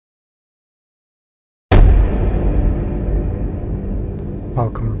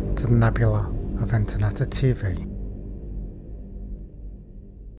Welcome to the nebula of internet TV.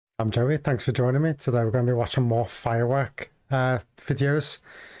 I'm Joey, thanks for joining me. Today we're going to be watching more firework videos.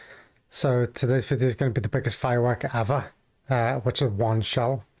 So today's video is going to be the biggest firework ever, which is one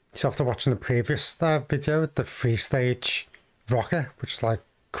shell. So after watching the previous video, the 3-stage rocket, which is like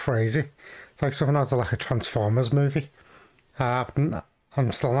crazy. It's like something out of like a Transformers movie. I'm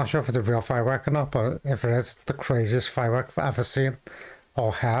still not sure if it's a real firework or not, but if it is, it's the craziest firework I've ever seen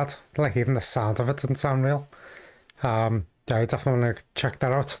or heard. Like even the sound of it didn't sound real. Yeah, I definitely want to check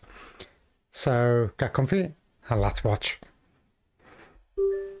that out. So get comfy and let's watch.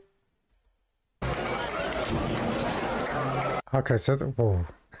 Okay, so whoa.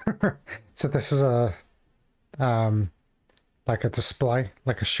 So this is a like a display,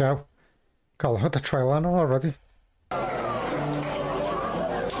 like a show. God, look at the trailer now already.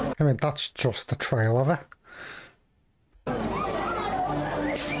 I mean, that's just the trail of it. Whoa!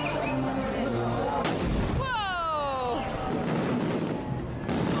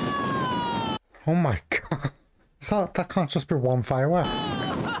 Oh my god. That can't just be one firework.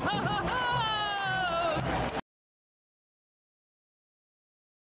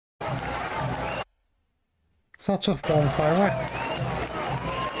 Is that just one firework?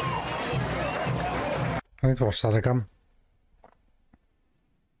 I need to watch that again.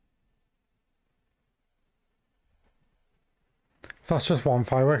 That's just one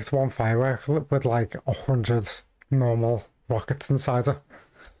firework. It's one firework with like 100 normal rockets inside it.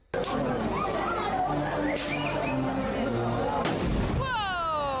 Whoa!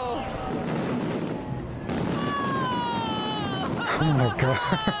 Oh my god.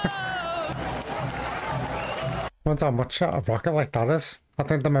 I wonder how much a rocket like that is. I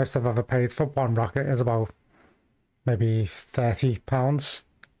think the most I've ever paid for one rocket is about maybe £30.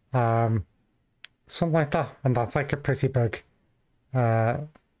 Something like that. And that's like a pretty big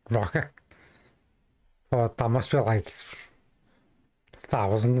rocket, but that must be like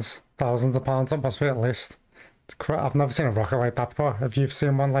thousands of pounds. It must be at least. I've never seen a rocket like that before. If you've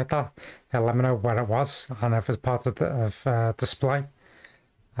seen one like that, let me know where it was and if it's part of the display.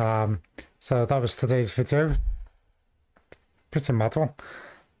 So that was today's video. Pretty mad one.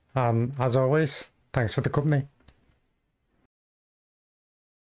 And as always, thanks for the company.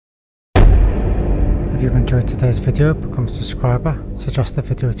 If you've enjoyed today's video, become a subscriber, suggest a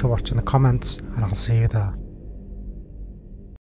video to watch in the comments, and I'll see you there.